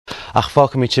Ach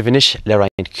fáca mí tíhanis le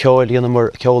raon ceol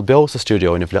líonamar ceol beo sa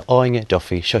stúdio inmh le Aine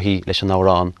Duffy seo hí leis an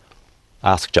árán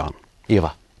Ask John.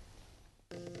 Íomha.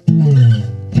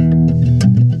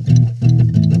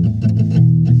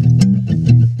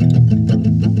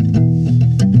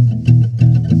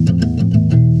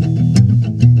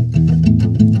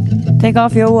 Take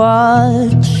off your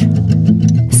watch,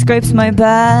 scrapes my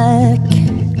back,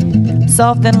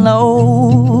 soft and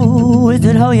low, is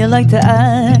it how you like to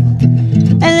act?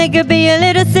 And it could be a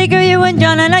little secret, you and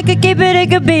John, and I could keep it, it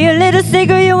could be a little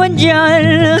secret, you and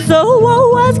John.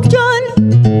 So ask John,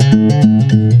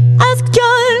 ask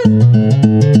John,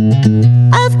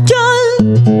 ask John,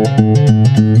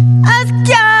 ask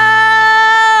John.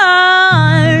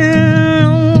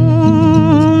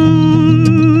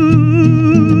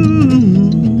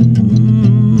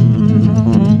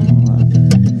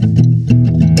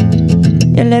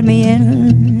 You let me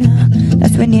in,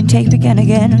 that's when you take begin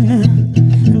again.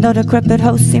 Though the decrepit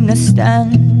house seemed to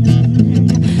stand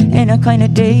in a kind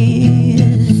of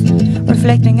daze,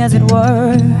 reflecting as it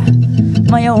were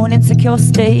my own insecure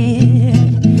state.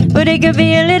 But it could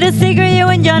be a little secret, you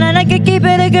and John, and I could keep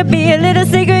it, it could be a little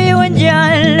secret, you and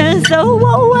John. So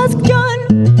ask John,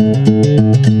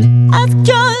 ask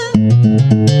John,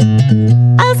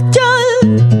 ask John,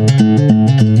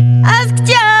 ask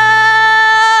John.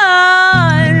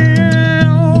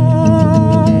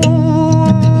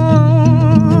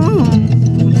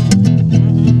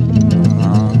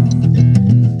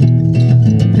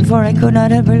 For I could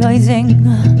not help realizing,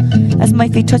 as my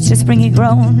feet touched the springy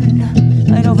ground,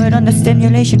 I'd overdone the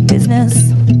stimulation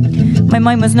business. My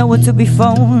mind was nowhere to be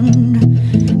found.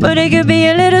 But it could be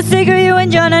a little secret, you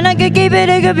and John, and I could keep it,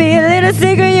 it could be a little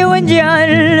secret, you and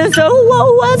John. So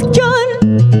ask John,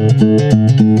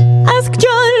 ask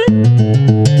John,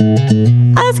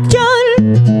 ask John,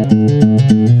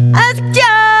 ask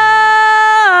John.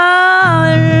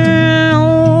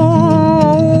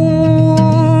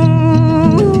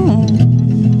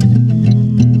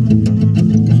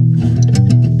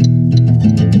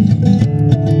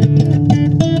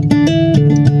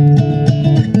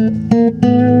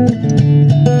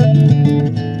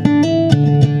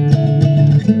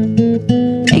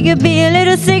 It could be a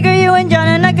little secret, you and John,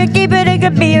 and I could keep it, it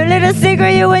could be a little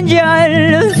secret, you and John.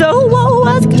 So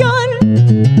ask John,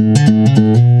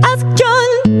 ask John,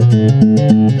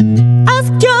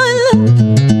 ask John,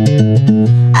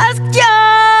 ask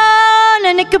John.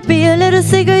 And it could be a little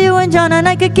secret, you and John, and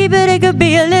I could keep it, it could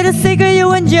be a little secret,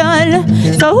 you and John.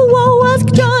 So ask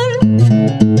John.